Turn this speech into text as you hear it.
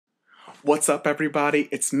What's up, everybody?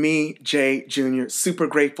 It's me, Jay Jr. Super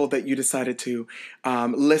grateful that you decided to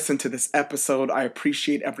listen to this episode. I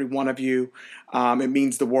appreciate every one of you. It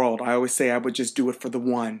means the world. I always say I would just do it for the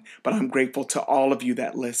one, but I'm grateful to all of you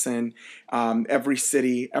that listen. Every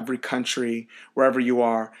city, every country, wherever you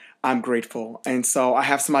are, I'm grateful. And so I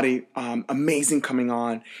have somebody amazing coming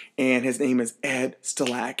on, and his name is Ed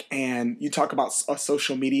Stelak. And you talk about a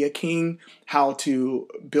social media king, how to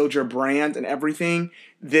build your brand and everything.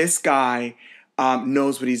 This guy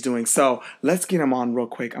knows what he's doing. So let's get him on real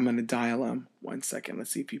quick. I'm going to dial him. 1 second.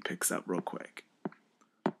 Let's see if he picks up real quick.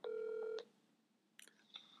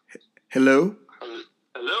 Hello?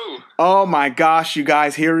 Hello. Oh my gosh, you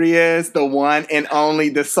guys, here he is, the one and only,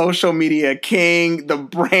 the social media king, the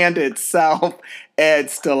brand itself, Ed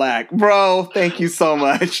Stelak. Bro, thank you so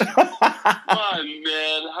much. My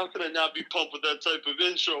man, how can I not be pumped with that type of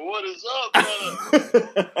intro? What is up,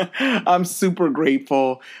 brother? I'm super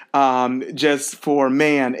grateful just for,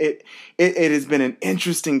 man, it has been an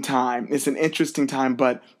interesting time. It's an interesting time,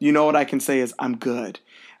 but you know what I can say is I'm good.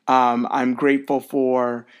 I'm grateful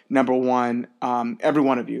for, number one, every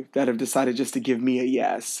one of you that have decided just to give me a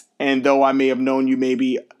yes. And though I may have known you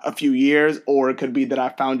maybe a few years, or it could be that I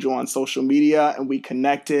found you on social media and we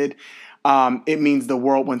connected, it means the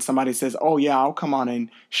world when somebody says, oh yeah, I'll come on and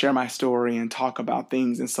share my story and talk about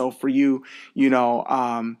things. And so for you,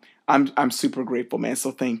 I'm super grateful, man.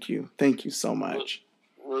 So thank you. Thank you so much.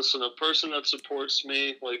 Listen, a person that supports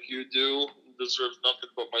me like you do deserves nothing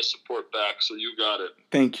but my support back, so you got it.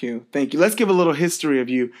 Thank you. Thank you. Let's give a little history of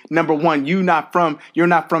you. Number one, you're not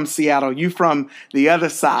from Seattle. You from the other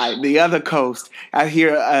side, the other coast. I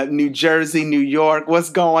hear New Jersey, New York.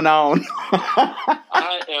 What's going on?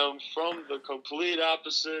 I am from the complete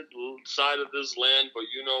opposite side of this land, but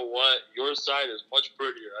you know what? Your side is much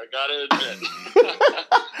prettier. I gotta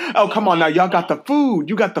admit. Oh, come on now. Y'all got the food.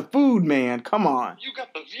 You got the food, man. Come on. You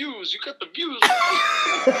got the views. You got the views.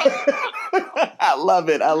 I love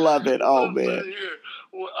it. I love it. Oh, man.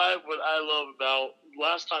 What I love about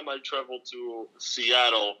last time I traveled to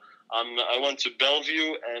Seattle, I went to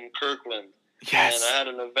Bellevue and Kirkland. Yes. And I had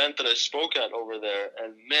an event that I spoke at over there.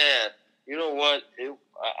 And man, you know what?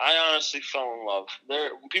 I honestly fell in love.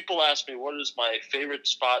 People ask me what is my favorite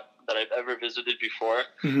spot that I've ever visited before.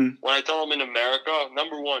 Mm-hmm. When I tell them in America,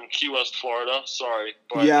 number one, Key West, Florida. Sorry,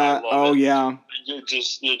 but yeah. I love it. Yeah. You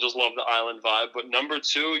just love the island vibe. But number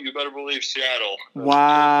two, you better believe Seattle.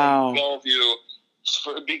 Wow. Bellevue.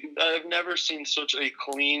 I've never seen such a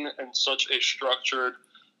clean and such a structured,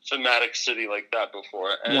 thematic city like that before.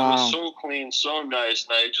 And wow. It was so clean, so nice,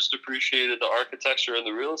 and I just appreciated the architecture and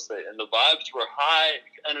the real estate. And the vibes were high,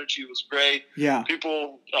 energy was great. Yeah.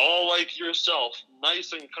 People all like yourself,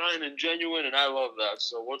 nice and kind and genuine, and I love that.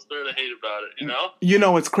 So what's there to hate about it, you know? You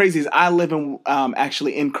know, what's crazy is I live in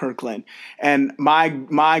actually in Kirkland, and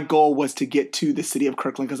my goal was to get to the city of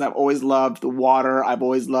Kirkland because I've always loved the water. I've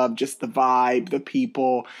always loved just the vibe, the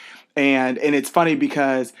people, and it's funny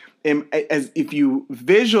because as if you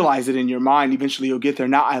visualize it in your mind, eventually you'll get there.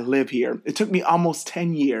 Now I live here. It took me almost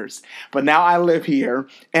 10 years, but now I live here,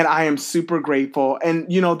 and I am super grateful. And,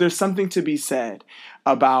 you know, there's something to be said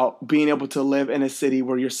about being able to live in a city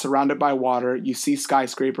where you're surrounded by water, you see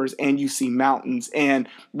skyscrapers, and you see mountains. And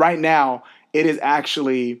right now, it is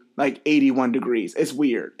actually like 81 degrees. It's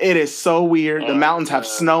weird. It is so weird. The mountains have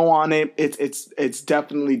snow on it. It's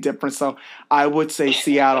definitely different. So I would say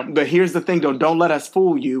Seattle. But here's the thing, though. Don't let us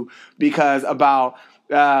fool you, because about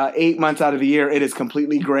 8 months out of the year, it is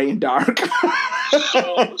completely gray and dark.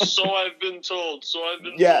 So I've been told.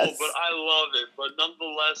 Yes. Told, but I love it. But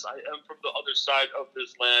nonetheless, I am from the other side of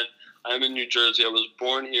this land. I'm in New Jersey. I was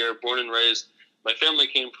born here, born and raised. My family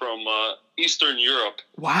came from Eastern Europe.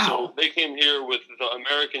 Wow. So they came here with the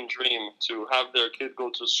American dream to have their kid go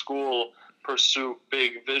to school, pursue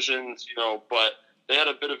big visions, you know, but they had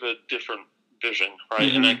a bit of a different vision, right?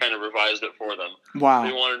 Mm-hmm. And I kind of revised it for them. Wow.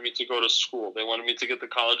 They wanted me to go to school. They wanted me to get the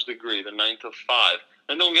college degree, the 9 to 5.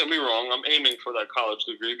 And don't get me wrong, I'm aiming for that college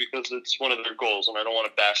degree because it's one of their goals, and I don't want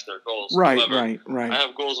to bash their goals. Right, However, right. I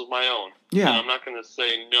have goals of my own. Yeah. And I'm not going to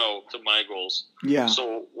say no to my goals. Yeah.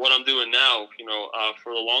 So what I'm doing now, you know,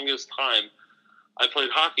 for the longest time, I played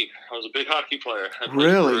hockey. I was a big hockey player. I played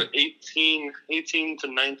really? For 18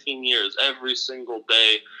 to 19 years, every single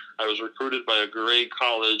day. I was recruited by a great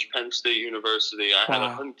college, Penn State University. I had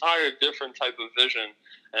an entire different type of vision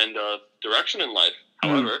and direction in life.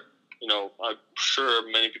 However, you know, I'm sure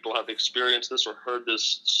many people have experienced this or heard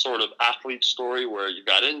this sort of athlete story where you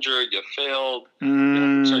got injured, you failed,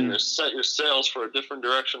 you set your sails for a different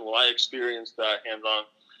direction. Well, I experienced that hands-on.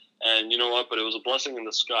 And you know what? But it was a blessing in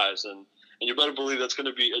disguise. And you better believe that's going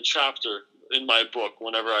to be a chapter in my book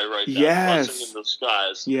whenever I write down blessing in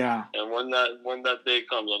disguise. Yeah. And when that day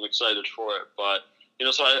comes, I'm excited for it. But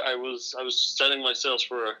so I was setting my sails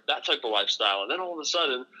for that type of lifestyle, and then all of a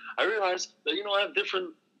sudden I realized that I have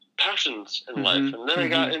different passions in life, and then I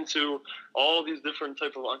got into all these different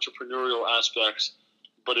type of entrepreneurial aspects.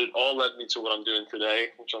 But it all led me to what I'm doing today,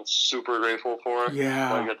 which I'm super grateful for.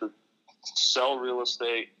 Yeah. I get to sell real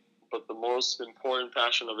estate, but the most important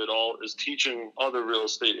passion of it all is teaching other real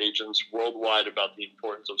estate agents worldwide about the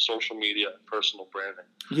importance of social media and personal branding.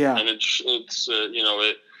 Yeah. And it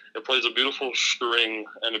plays a beautiful string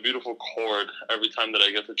and a beautiful chord every time that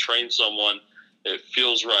I get to train someone. It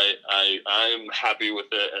feels right. I'm happy with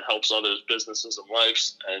it. It helps others' businesses and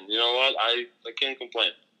lives. And you know what? I can't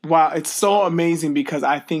complain. Wow, it's so amazing because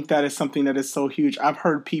I think that is something that is so huge. I've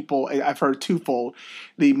heard twofold.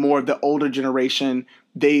 The older generation,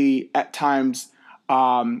 they at times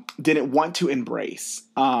didn't want to embrace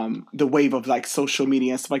the wave of like social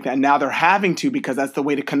media and stuff like that. And now they're having to because that's the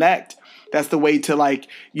way to connect. That's the way to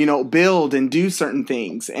build and do certain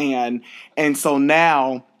things. And so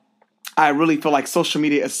now I really feel like social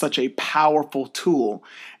media is such a powerful tool.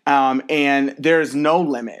 And there's no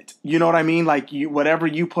limit. You know what I mean? Like whatever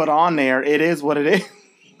you put on there, it is what it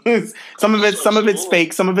is. Some of it's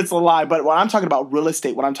fake, some of it's a lie. But when I'm talking about real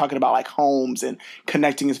estate, when I'm talking about like homes and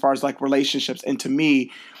connecting as far as like relationships, and to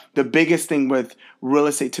me, the biggest thing with real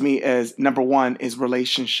estate to me is number one is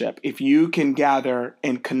relationship. If you can gather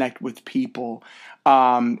and connect with people,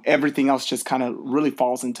 everything else just kind of really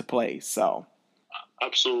falls into place. So.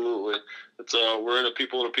 Absolutely. It's we're in a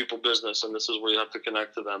people business, and this is where you have to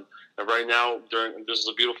connect to them. And right now, this is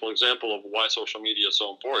a beautiful example of why social media is so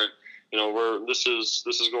important. This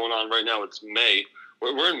is going on right now. It's May.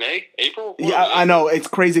 We're in May, April. Yeah, I know it's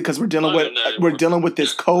crazy because we're dealing with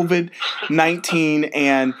this COVID-19,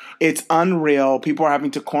 and it's unreal. People are having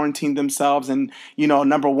to quarantine themselves, and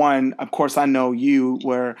number one, of course, I know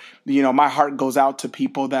where my heart goes out to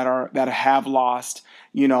people that have lost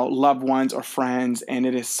loved ones or friends, and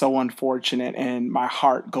it is so unfortunate, and my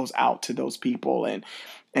heart goes out to those people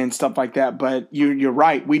and stuff like that. But you're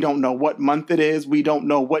right. We don't know what month it is. We don't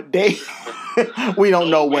know what day. We don't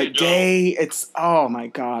know what day. It's, oh my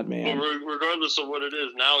God, man. Well, regardless of what it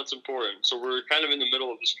is, now it's important. So we're kind of in the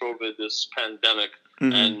middle of this pandemic,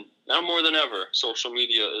 and now more than ever, social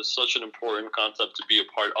media is such an important concept to be a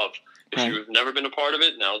part of. If you've never been a part of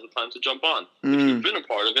it, now is the time to jump on. If you've been a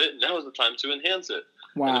part of it, now is the time to enhance it.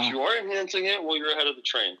 Wow. And if you are enhancing it, well, you're ahead of the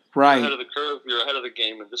train. Right. You're ahead of the curve. You're ahead of the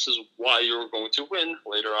game, and this is why you're going to win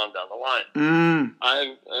later on down the line.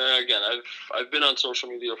 I've been on social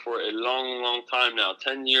media for a long, long time now.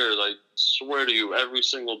 10 years. I swear to you, every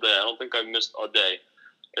single day. I don't think I've missed a day.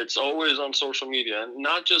 It's always on social media, and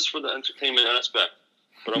not just for the entertainment aspect,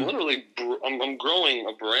 but I'm literally I'm growing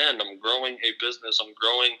a brand. I'm growing a business. I'm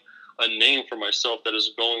growing a name for myself that is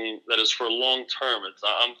for long term.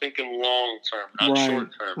 I'm thinking long term, not short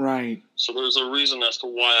term. Right. So there's a reason as to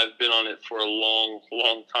why I've been on it for a long,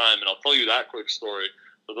 long time, and I'll tell you that quick story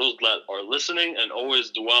for those that are listening and always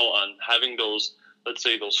dwell on having those, let's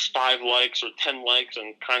say, those 5 likes or 10 likes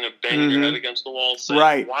and kind of banging your head against the wall,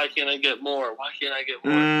 saying, "Why can't I get more? Why can't I get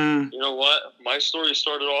more?" You know what? My story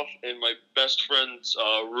started off in my best friend's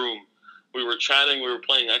room. We were chatting, we were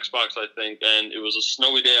playing Xbox, I think, and it was a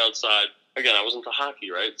snowy day outside. Again, I was into hockey,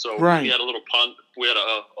 right? So we had a little pond. We had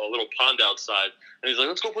a little pond outside, and he's like,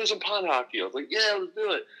 "Let's go play some pond hockey." I was like, "Yeah, let's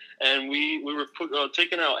do it." And we were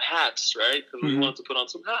taking out hats, right? Because we wanted to put on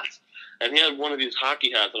some hats. And he had one of these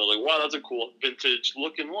hockey hats, and I was like, "Wow, that's a cool vintage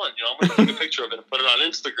looking one." I'm gonna take a picture of it and put it on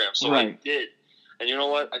Instagram. So I did. And you know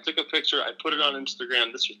what? I took a picture. I put it on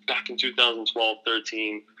Instagram. This was back in 2012,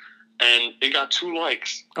 13. And it got 2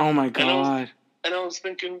 likes. Oh my God. And I was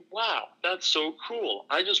thinking, wow, that's so cool.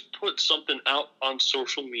 I just put something out on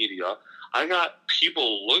social media. I got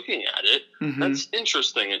people looking at it. That's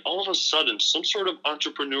interesting. And all of a sudden, some sort of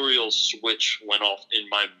entrepreneurial switch went off in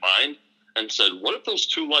my mind and said, what if those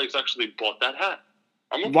 2 likes actually bought that hat?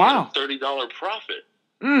 I'm looking at a $30 profit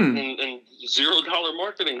and $0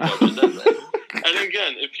 marketing budget. And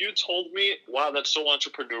again, if you told me, wow, that's so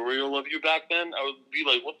entrepreneurial of you back then, I would be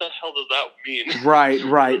like, what the hell does that mean? Right.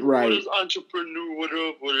 What is entrepreneur? What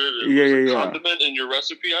is it? Yeah. Condiment in your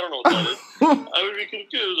recipe? I don't know what that is. I would be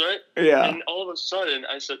confused, right? Yeah. And all of a sudden,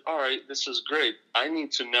 I said, all right, this is great. I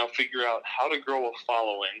need to now figure out how to grow a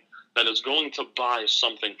following that is going to buy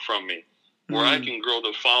something from me. Where I can grow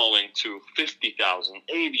the following to 50,000,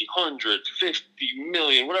 80, 100, 50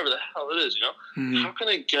 million, whatever the hell it is, How can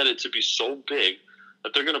I get it to be so big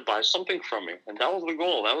that they're going to buy something from me? And that was the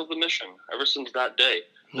goal. That was the mission ever since that day.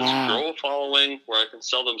 Just grow a following where I can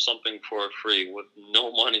sell them something for free with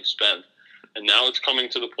no money spent. And now it's coming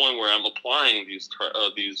to the point where I'm applying these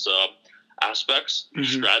aspects, these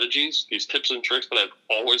strategies, these tips and tricks that I've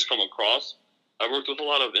always come across. I've worked with a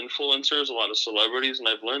lot of influencers, a lot of celebrities, and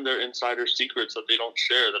I've learned their insider secrets that they don't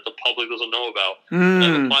share, that the public doesn't know about. And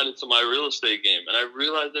I've applied it to my real estate game, and I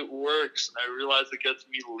realized it works. And I realized it gets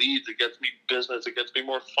me leads, it gets me business, it gets me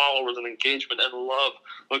more followers and engagement and love.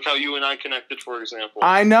 Look how you and I connected, for example.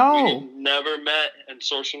 I know. We never met, and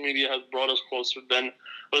social media has brought us closer. Then,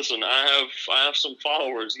 listen, I have some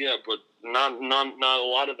followers, yeah, but not a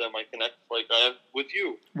lot of them I connect like I have with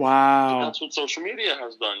you. Wow. So that's what social media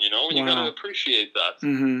has done, you know, and you got to appreciate that.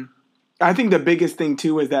 Mm-hmm. I think the biggest thing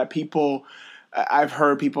too is that I've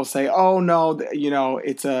heard people say, "Oh no, you know,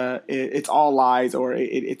 it's all lies or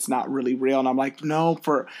it's not really real," and I'm like, "No."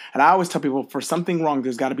 And I always tell people, for something wrong,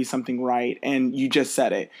 there's got to be something right, and you just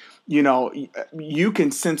said it. You know, you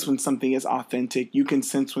can sense when something is authentic. You can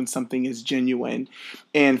sense when something is genuine.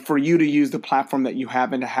 And for you to use the platform that you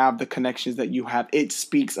have and to have the connections that you have, it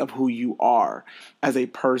speaks of who you are as a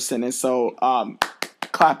person. And so,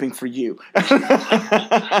 clapping for you. Well,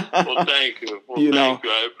 thank you. Well, thank you.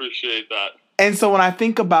 I appreciate that. And so when I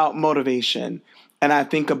think about motivation and I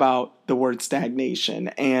think about the word stagnation,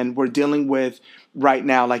 and we're dealing with right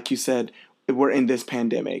now, like you said, we're in this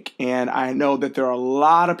pandemic, and I know that there are a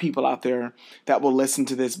lot of people out there that will listen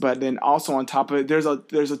to this, but then also on top of it, there's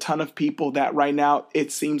a ton of people that right now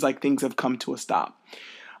it seems like things have come to a stop.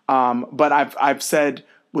 But I've said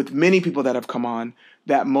with many people that have come on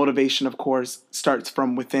that motivation, of course, starts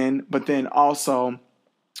from within, but then also,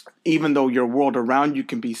 even though your world around you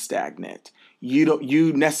can be stagnant,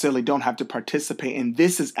 you necessarily don't have to participate. And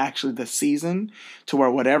this is actually the season to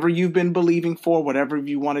where whatever you've been believing for, whatever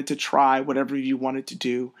you wanted to try, whatever you wanted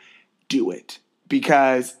to do it.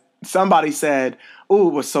 Because somebody said, "Oh,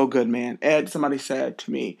 it was so good, man." Ed, somebody said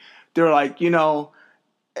to me, they're like, you know,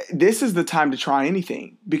 this is the time to try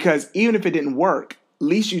anything, because even if it didn't work, at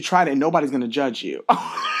least you tried it and nobody's going to judge you.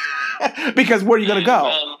 Because where are you going to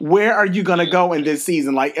go? Where are you going to go in this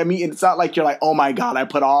season? Like, I mean, it's not like you're like, "Oh my God, I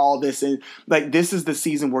put all this in." Like, this is the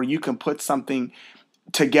season where you can put something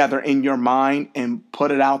together in your mind and put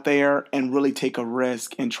it out there and really take a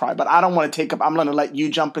risk and try. But I don't want to take up, I'm going to let you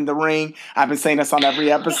jump in the ring. I've been saying this on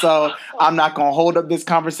every episode. I'm not going to hold up this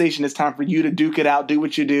conversation. It's time for you to duke it out, do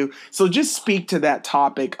what you do. So just speak to that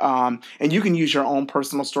topic. And you can use your own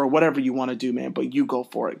personal story, whatever you want to do, man, but you go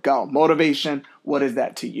for it. Go. Motivation. What is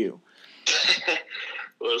that to you?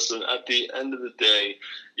 Listen, at the end of the day,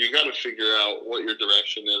 you got to figure out what your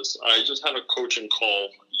direction is. I just had a coaching call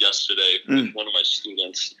yesterday with one of my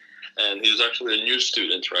students, and he was actually a new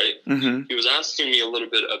student, right? Mm-hmm. He was asking me a little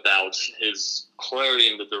bit about his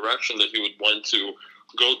clarity in the direction that he would want to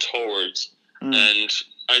go towards. And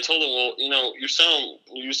I told him, "Well, you know, you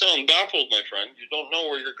sound baffled, my friend. You don't know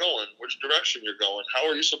where you're going, which direction you're going. How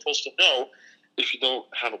are you supposed to know if you don't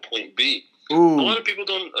have a point B?" A lot of people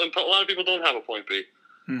don't have a point B.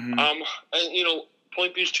 Mm-hmm. And you know,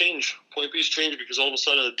 point B's change. Point B's change because all of a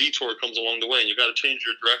sudden a detour comes along the way, and you got to change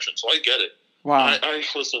your direction. So I get it. Wow.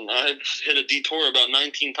 Listen. I've hit a detour about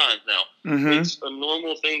 19 times now. Mm-hmm. It's a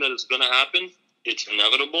normal thing that is going to happen. It's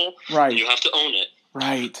inevitable. Right. And you have to own it.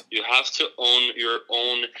 Right. You have to own your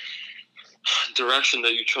own direction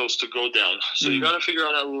that you chose to go down. So you got to figure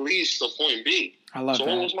out at least a point B. I love that. So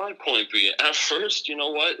what was my point B? At first, you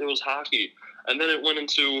know what? It was hockey. And then it went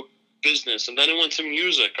into business. And then it went to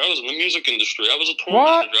music. I was in the music industry. I was a tour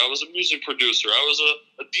manager. I was a music producer. I was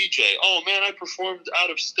a DJ. Oh, man, I performed out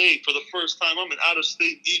of state for the first time. I'm an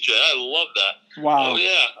out-of-state DJ. I love that. Wow. Oh, yeah.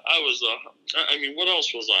 I was, I mean, what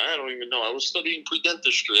else was I? I don't even know. I was studying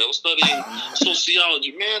pre-dentistry. I was studying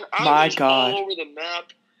sociology. Man, I was all over the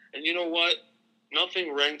map. And you know what?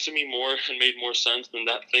 Nothing rang to me more and made more sense than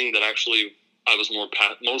that thing that actually I was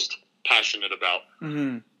most passionate about.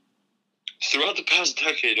 Mm-hmm. Throughout the past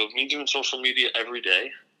decade of me doing social media every day,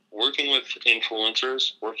 working with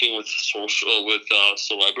influencers, working with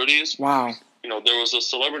celebrities. Wow. You know, there was a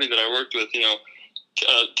celebrity that I worked with, you know,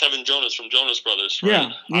 Kevin Jonas from Jonas Brothers.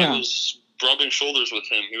 Right? Yeah. I was rubbing shoulders with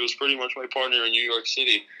him. He was pretty much my partner in New York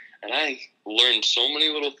City. And I learned so many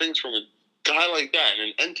little things from a guy like that and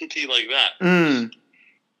an entity like that.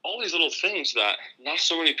 All these little things that not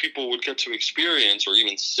so many people would get to experience or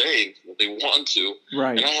even say that they want to.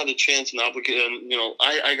 Right. And I had the chance and obligation, you know,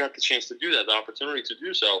 I got the chance to do that, the opportunity to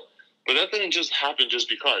do so. But that didn't just happen just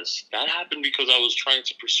because. That happened because I was trying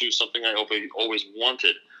to pursue something I always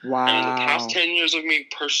wanted. Wow. And in the past 10 years of me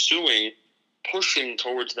pushing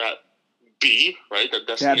towards that B, right? That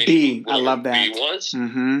destination. That B. I love that. B was.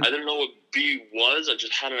 Mm-hmm. I didn't know what B was. I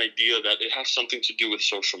just had an idea that it has something to do with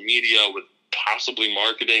social media, with possibly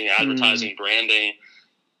marketing, advertising, branding.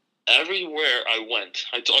 everywhere I went,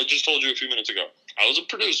 I just told you a few minutes ago, I was a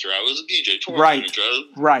producer, I was a DJ, tour manager,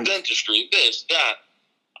 dentistry, this, that.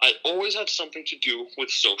 I always had something to do with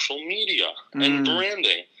social media and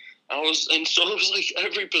branding. So it was like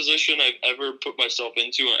every position I've ever put myself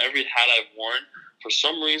into and every hat I've worn, for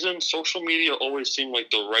some reason, social media always seemed like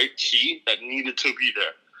the right key that needed to be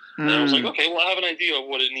there. And I was like, okay, well, I have an idea of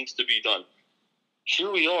what it needs to be done.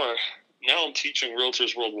 Here we are. Now I'm teaching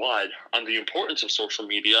realtors worldwide on the importance of social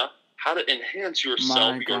media, how to enhance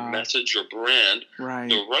yourself, your message, your brand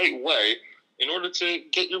the right way in order to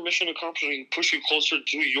get your mission accomplished and push you closer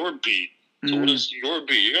to your B. So what is your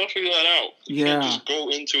B? You got to figure that out. You can't just go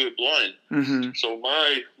into it blind. So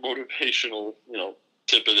my motivational,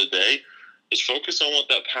 tip of the day is focus on what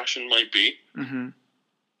that passion might be.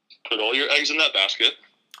 Put all your eggs in that basket.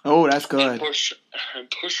 Oh, that's good. And push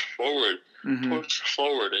forward. Push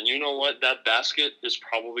forward. And you know what? That basket is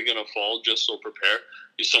probably going to fall, just so prepare.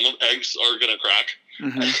 Some eggs are going to crack.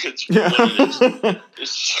 It's what it is.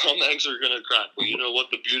 Some eggs are going to crack. But you know what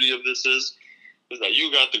the beauty of this is that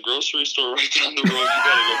you got the grocery store right down the road. You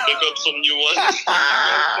got to go pick up some new ones. You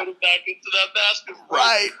got to put it back into that basket.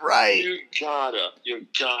 Right. You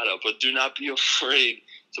gotta. But do not be afraid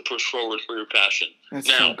to push forward for your passion. That's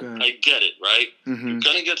now, so good. I get it, right? You're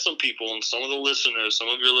going to get some people, and some of your listeners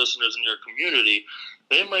in your community,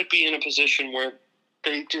 they might be in a position where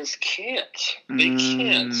they just can't. They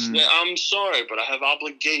can't. I'm sorry, but I have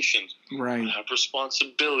obligations. Right. I have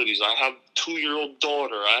responsibilities. I have a 2-year-old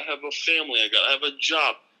daughter. I have a family. I have a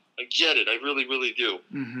job. I get it. I really, really do.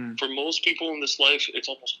 For most people in this life, it's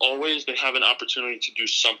almost always they have an opportunity to do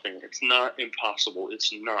something. It's not impossible.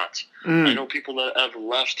 It's not. I know people that have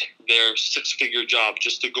left their 6-figure job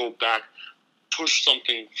just to go back, push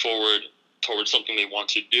something forward towards something they want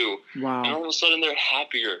to do. Wow. And all of a sudden they're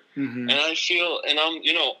happier. And I feel, and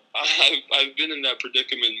I've been in that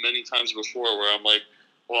predicament many times before where I'm like,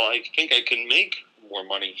 well, I think I can make more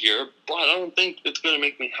money here, but I don't think it's going to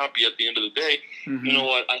make me happy at the end of the day. You know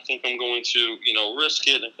what? I think I'm going to, risk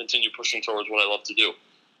it and continue pushing towards what I love to do.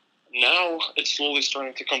 Now it's slowly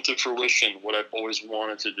starting to come to fruition, what I've always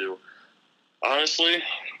wanted to do. Honestly,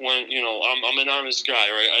 when, I'm an honest guy,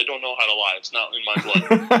 right? I don't know how to lie. It's not in my blood.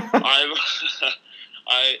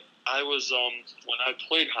 I was, when I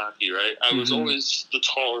played hockey, right? I was always the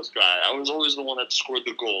tallest guy. I was always the one that scored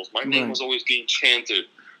the goals. My name was always being chanted.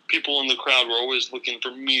 People in the crowd were always looking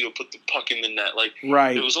for me to put the puck in the net. Like,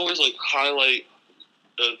 it was always like highlight.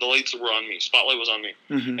 The lights were on me. Spotlight was on me.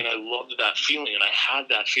 And I loved that feeling, and I had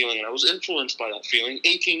that feeling, and I was influenced by that feeling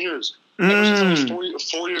 18 years. Ever since I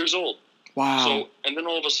was 4 years old. Wow. So, and then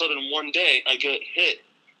all of a sudden, one day, I get hit.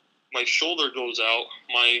 My shoulder goes out,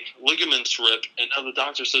 my ligaments rip, and now the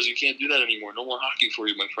doctor says you can't do that anymore. No more hockey for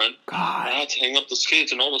you, my friend. God. I had to hang up the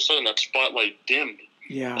skates, and all of a sudden, that spotlight dimmed.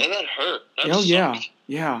 Yeah. And that hurt. That sucked.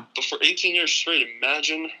 Yeah. But for 18 years straight,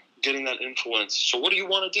 imagine getting that influence. So what do you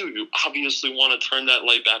want to do? You obviously want to turn that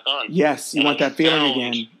light back on. Yes, you want that feeling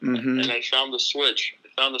again. And I found the switch.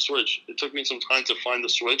 It took me some time to find the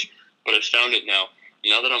switch, but I found it now.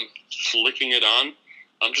 Now that I'm flicking it on,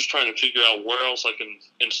 I'm just trying to figure out where else I can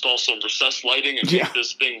install some recessed lighting and make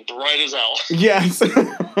this thing bright as hell. Yes.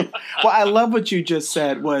 Well, I love what you just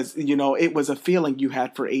said was, it was a feeling you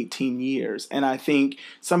had for 18 years. And I think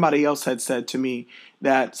somebody else had said to me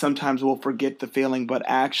that sometimes we'll forget the feeling, but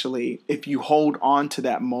actually, if you hold on to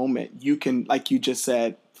that moment, you can, like you just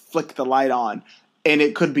said, flick the light on. And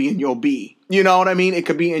it could be in your B. You know what I mean? It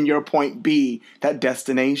could be in your point B, that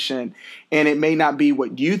destination. And it may not be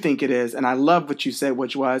what you think it is. And I love what you said,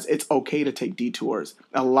 which was it's okay to take detours.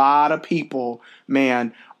 A lot of people,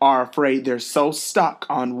 man, are afraid they're so stuck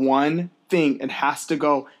on one thing. It has to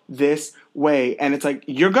go this way. And it's like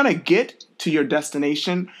you're going to get to your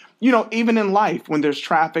destination. Even in life, when there's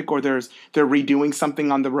traffic or they're redoing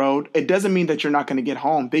something on the road, it doesn't mean that you're not going to get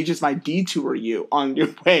home. They just might detour you on your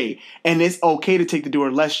way. And it's okay to take the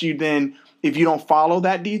detour, lest you then, if you don't follow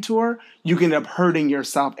that detour, you can end up hurting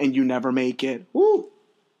yourself and you never make it. Woo!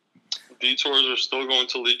 Detours are still going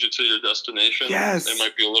to lead you to your destination. Yes. It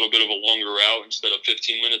might be a little bit of a longer route. Instead of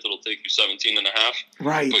 15 minutes, it'll take you 17 and a half.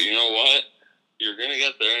 Right. But you know what? You're going to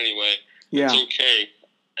get there anyway. Yeah. It's okay.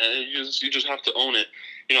 And you just have to own it.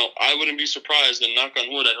 I wouldn't be surprised, and knock on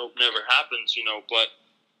wood, I hope never happens, but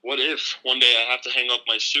what if one day I have to hang up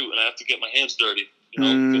my suit and I have to get my hands dirty,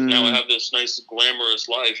 because now I have this nice glamorous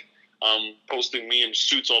life, posting me in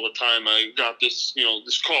suits all the time. I got this,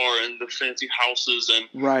 this car and the fancy houses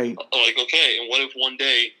and right. Like, okay. And what if one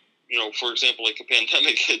day for example, like a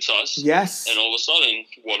pandemic hits us. Yes. And all of a sudden,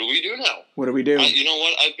 what do we do now? What do we do? You know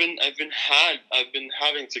what? I've been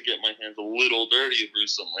having to get my hands a little dirty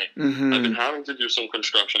recently. Mm-hmm. I've been having to do some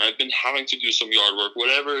construction. I've been having to do some yard work,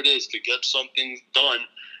 whatever it is, to get something done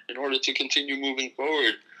in order to continue moving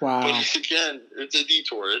forward. Wow. But again, it's a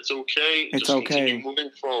detour. It's okay. It's Just okay. Continue moving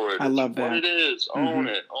forward. I love that. What it is. Own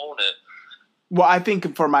it. Well, I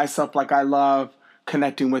think for myself, like, I love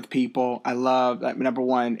connecting with people. I love that. Number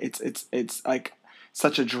one, it's like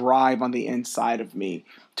such a drive on the inside of me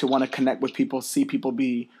to want to connect with people, see people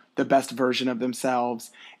be the best version of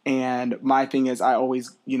themselves. And my thing is, I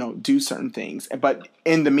always, do certain things. But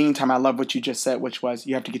in the meantime, I love what you just said, which was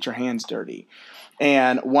you have to get your hands dirty.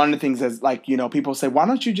 And one of the things is, like, people say, why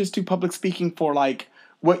don't you just do public speaking for, like,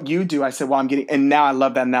 what you do? I said, well, and now I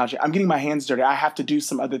love that analogy. I'm getting my hands dirty. I have to do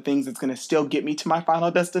some other things that's going to still get me to my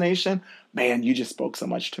final destination. Man, you just spoke so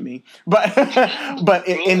much to me. But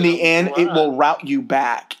in the end, it will route you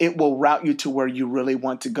back. It will route you to where you really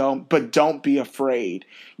want to go. But don't be afraid.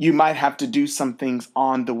 You might have to do some things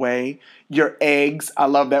on the way. Your eggs, I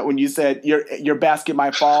love that when you said your basket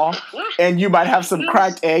might fall. And you might have some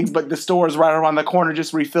cracked eggs, but the store is right around the corner.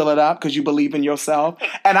 Just refill it up because you believe in yourself.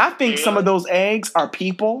 And I think some of those eggs are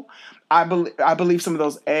people. I believe some of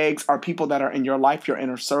those eggs are people that are in your life, your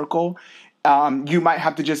inner circle. You might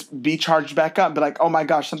have to just be charged back up, be like, oh my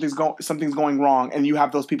gosh, something's going wrong, and you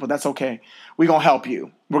have those people. That's okay. We're gonna help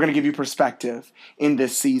you. We're gonna give you perspective in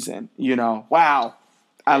this season. Wow,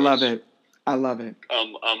 I love it. I'm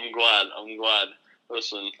glad.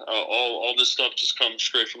 Listen, all this stuff just comes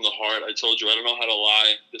straight from the heart. I told you, I don't know how to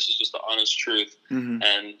lie. This is just the honest truth,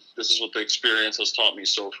 and this is what the experience has taught me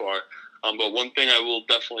so far. But one thing I will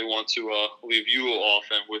definitely want to leave you off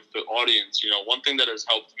and with the audience, one thing that has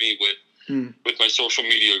helped me with my social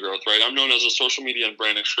media growth, right? I'm known as a social media and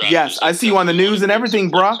branding strategist. Yes, I see you on the news and everything,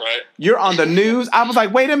 bruh. Right? You're on the news. I was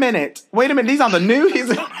like, wait a minute. He's on the news?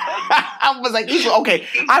 I was like, okay,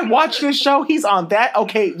 I watched this show. He's on that.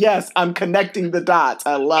 Okay, yes, I'm connecting the dots.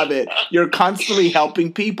 I love it. You're constantly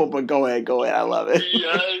helping people, but go ahead. I love it.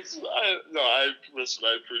 Yes, listen,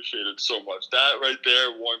 I appreciate it so much. That right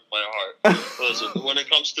there warmed my heart. Listen, when it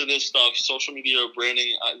comes to this stuff, social media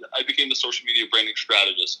branding, I became the social media branding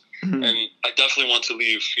strategist. Mm-hmm. And I definitely want to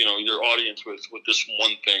leave, your audience with this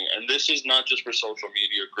one thing. And this is not just for social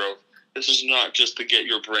media growth. This is not just to get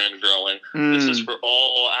your brand growing. This is for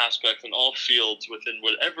all aspects and all fields within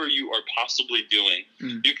whatever you are possibly doing.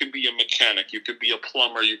 You could be a mechanic, you could be a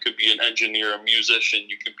plumber, you could be an engineer, a musician,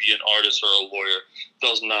 you could be an artist or a lawyer.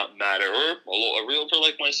 Does not matter. Or a realtor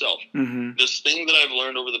like myself. This thing that I've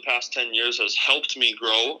learned over the past 10 years has helped me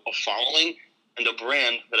grow a following and a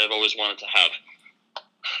brand that I've always wanted to have.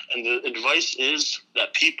 And the advice is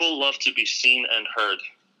that people love to be seen and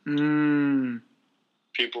heard.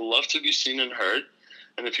 People love to be seen and heard.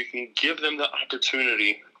 And if you can give them the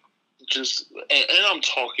opportunity, and I'm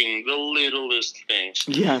talking the littlest things.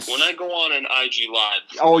 Yes. When I go on an IG Live.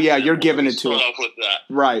 Oh, yeah, you're giving it to them. Start off with that.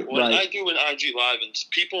 Right, when I do an IG Live and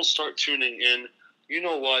people start tuning in, you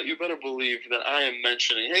know what? You better believe that I am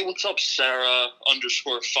mentioning, hey, what's up, Sarah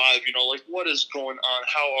 _5? Like, what is going on?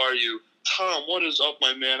 How are you? Tom, what is up,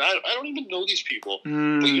 my man? I don't even know these people.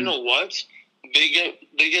 But you know what?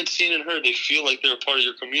 They get seen and heard. They feel like they're a part of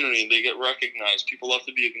your community, and they get recognized. People love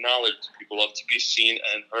to be acknowledged. People love to be seen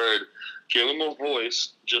and heard. Give them a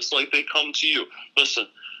voice, just like they come to you. Listen,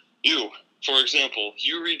 you, for example,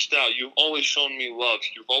 you reached out. You've always shown me love.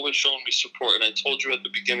 You've always shown me support. And I told you at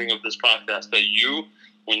the beginning of this podcast that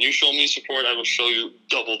when you show me support, I will show you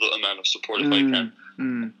double the amount of support if I can.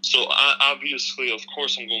 So obviously, of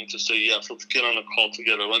course, I'm going to say yes. Let's get on a call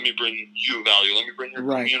together. Let me bring you value. Let me bring your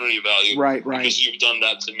community value. Right. Because you've done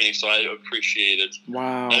that to me, so I appreciate it.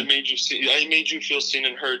 Wow. I made you feel seen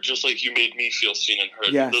and heard, just like you made me feel seen and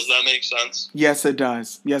heard. Yes. Does that make sense? Yes, it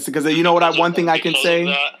does. Yes, because you know what? One thing I can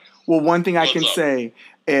say. One thing I can say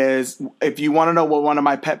is, if you want to know what one of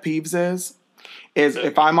my pet peeves is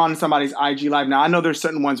if I'm on somebody's IG Live. Now, I know there's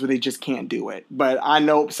certain ones where they just can't do it, but I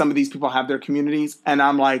know some of these people have their communities, and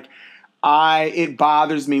I'm like, it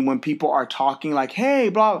bothers me when people are talking like, hey,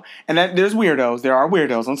 blah, and there's weirdos. There are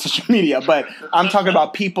weirdos on social media, but I'm talking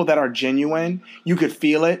about people that are genuine. You could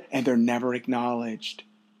feel it, and they're never acknowledged.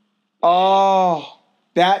 Oh,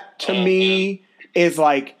 that to me is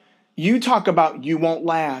like, you talk about you won't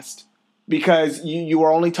last because you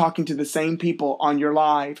are only talking to the same people on your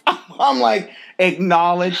live. I'm like,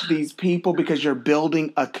 acknowledge these people because you're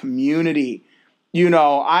building a community.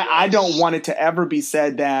 I don't want it to ever be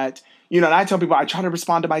said that, and I tell people I try to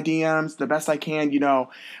respond to my DMs the best I can,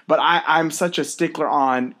 but I'm such a stickler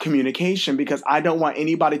on communication because I don't want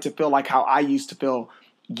anybody to feel like how I used to feel,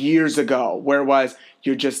 years ago, where it was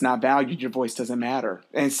you're just not valued, your voice doesn't matter.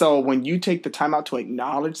 And so when you take the time out to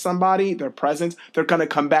acknowledge somebody, their presence, they're going to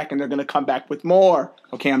come back, and they're going to come back with more.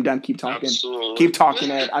 Okay, I'm done. Keep talking. Absolutely. Keep talking,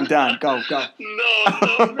 Ed. I'm done. Go. No.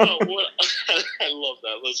 What, I love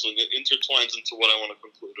that. Listen, it intertwines into what I want to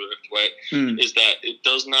conclude with, is that it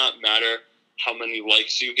does not matter how many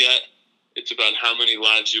likes you get. It's about how many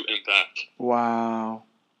lives you impact. Wow.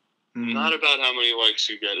 Not about how many likes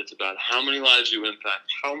you get. It's about how many lives you impact.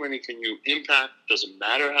 How many can you impact? Doesn't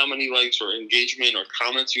matter how many likes or engagement or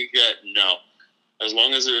comments you get. No. As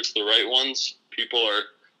long as it's the right ones, people are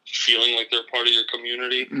feeling like they're part of your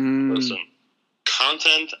community. Listen,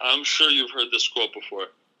 content, I'm sure you've heard this quote before.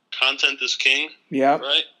 Content is king. Yeah.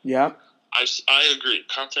 Right? Yeah. I agree.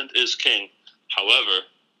 Content is king. However,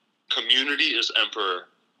 community is emperor.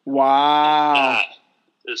 Wow. That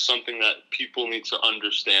is something that people need to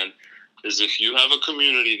understand, is if you have a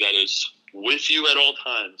community that is with you at all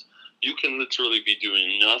times, you can literally be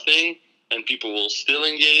doing nothing and people will still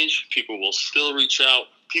engage, people will still reach out,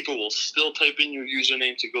 people will still type in your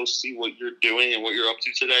username to go see what you're doing and what you're up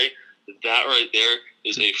to today. That right there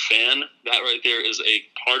is a fan. That right there is a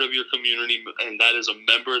part of your community, and that is a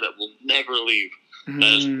member that will never leave.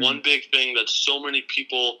 That is one big thing that so many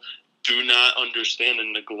people do not understand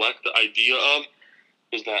and neglect the idea of,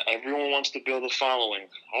 is that everyone wants to build a following.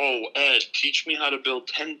 Oh, Ed, teach me how to build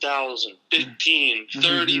 10,000, 15,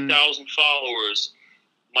 30,000 followers.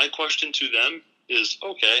 My question to them is,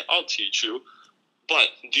 okay, I'll teach you, but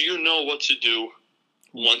do you know what to do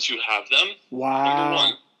once you have them? Wow. Number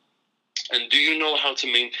one. And do you know how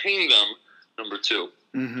to maintain them? Number two.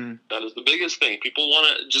 That is the biggest thing. People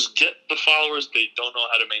want to just get the followers. They don't know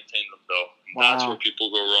how to maintain them, though. Wow. That's where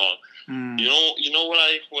people go wrong. You know what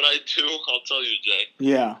I do? I'll tell you, Jay.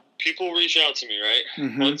 Yeah. People reach out to me, right?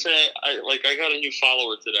 Let's say I got a new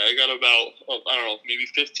follower today. I got about, I don't know, maybe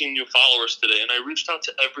 15 new followers today, and I reached out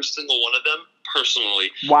to every single one of them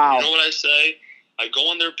personally. Wow. You know what I say? I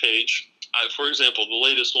go on their page. For example, the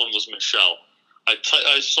latest one was Michelle.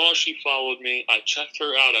 I saw she followed me. I checked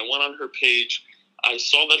her out. I went on her page. I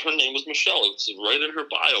saw that her name was Michelle. It was right in her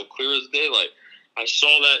bio, clear as daylight. I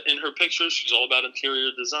saw that in her pictures. She's all about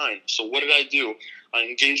interior design. So what did I do? I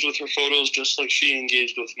engaged with her photos just like she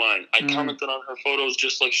engaged with mine. I commented on her photos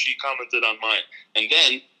just like she commented on mine. And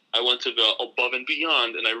then I went to the above and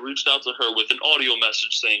beyond, and I reached out to her with an audio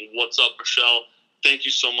message saying, "What's up, Michelle? Thank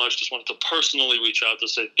you so much. Just wanted to personally reach out to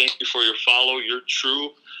say thank you for your follow. You're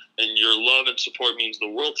true, and your love and support means the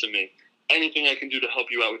world to me. Anything I can do to help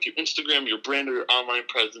you out with your Instagram, your brand, or your online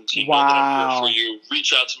presence, you know that I'm here for you.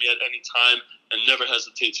 Reach out to me at any time and never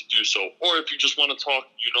hesitate to do so. Or if you just want to talk,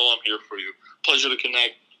 you know I'm here for you. Pleasure to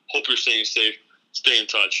connect. Hope you're staying safe. Stay in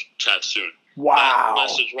touch. Chat soon." Wow. That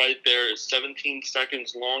message right there is 17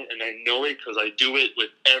 seconds long, and I know it because I do it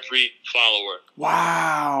with every follower.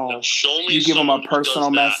 Wow. Now show me you give them a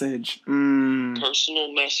personal message.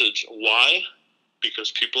 Personal message. Why?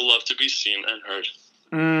 Because people love to be seen and heard.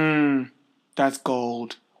 That's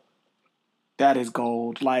gold. That is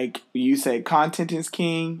gold. Like you say, content is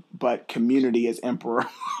king, but community is emperor.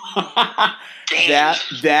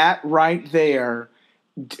 that right there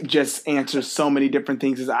just answers so many different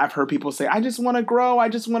things. As I've heard people say, I just want to grow. I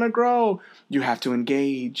just want to grow. You have to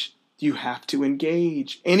engage. You have to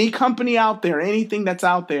engage. Any company out there, anything that's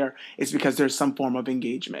out there, is because there's some form of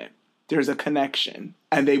engagement. There's a connection,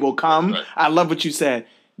 and they will come. Right. I love what you said.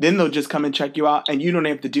 Then they'll just come and check you out, and you don't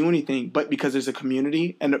have to do anything. But because there's a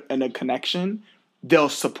community and a connection, they'll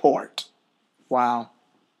support. Wow.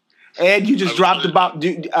 Ed, you just dropped about.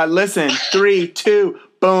 Listen, 3, 2,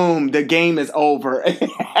 boom. The game is over. I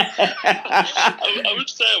would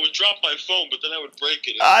say I would drop my phone, but then I would break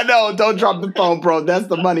it. I know. Don't drop the phone, bro. That's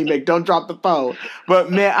the money, Mick. Don't drop the phone. But,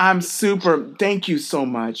 man, I'm super. Thank you so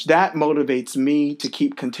much. That motivates me to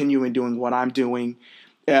keep continuing doing what I'm doing.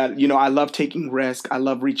 I love taking risks. I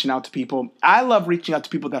love reaching out to people. I love reaching out to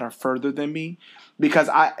people that are further than me because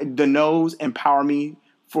the no's empower me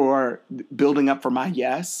for building up for my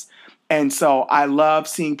yes. And so I love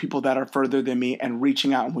seeing people that are further than me and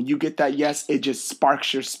reaching out. And when you get that yes, it just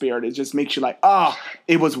sparks your spirit. It just makes you like, oh,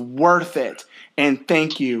 it was worth it. And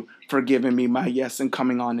thank you for giving me my yes and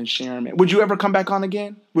coming on and sharing it. Would you ever come back on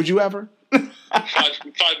again? Would you ever?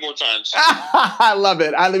 Five more times. I love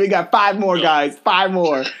it. We got 5 more, guys. 5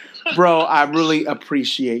 more. Bro, I really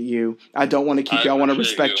appreciate you. I don't want to keep you. I want to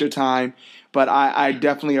respect your time. But I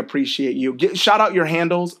definitely appreciate you. Shout out your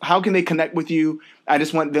handles. How can they connect with you? I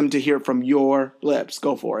just want them to hear from your lips.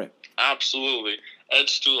 Go for it. Absolutely. Ed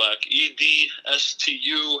Stulak.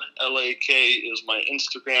 EDSTULAK is my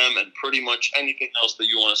Instagram, and pretty much anything else that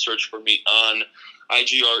you want to search for me on.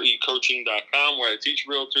 igrecoaching.com, where I teach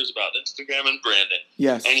realtors about Instagram and branding.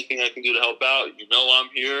 Yes. Anything I can do to help out, I'm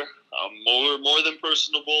here. I'm more than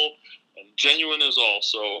personable and genuine is all.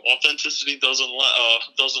 So authenticity doesn't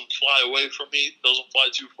fly away from me, doesn't fly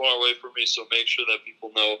too far away from me. So make sure that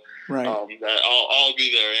people know that I'll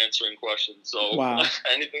be there answering questions. So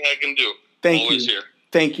anything I can do, always here.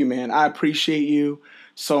 Thank you, man. I appreciate you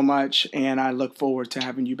so much, and I look forward to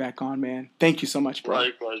having you back on, man. Thank you so much, bro.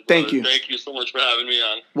 Likewise, brother. Thank you. Thank you so much for having me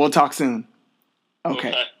on. We'll talk soon.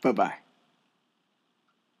 Okay. Bye-bye.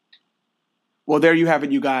 Well, there you have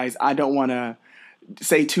it, you guys. I don't want to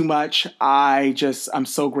say too much. I'm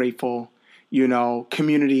so grateful.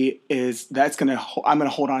 Community I'm going to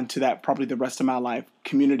hold on to that probably the rest of my life.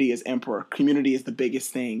 Community is emperor. Community is the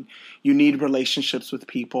biggest thing. You need relationships with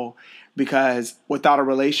people, because without a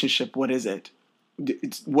relationship, what is it?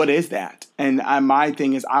 What is that? And my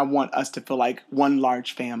thing is, I want us to feel like one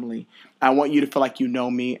large family. I want you to feel like you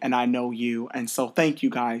know me and I know you. And so thank you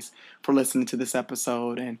guys for listening to this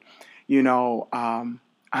episode. And,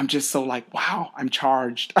 I'm just so like, wow, I'm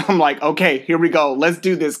charged. I'm like, okay, here we go. Let's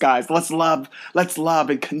do this, guys. Let's love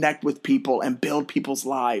and connect with people and build people's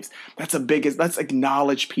lives. Let's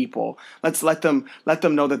acknowledge people. Let's let them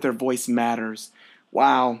know that their voice matters.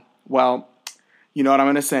 Wow. Well, you know what I'm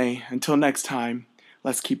going to say. Until next time,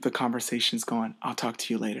 let's keep the conversations going. I'll talk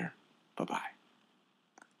to you later. Bye-bye.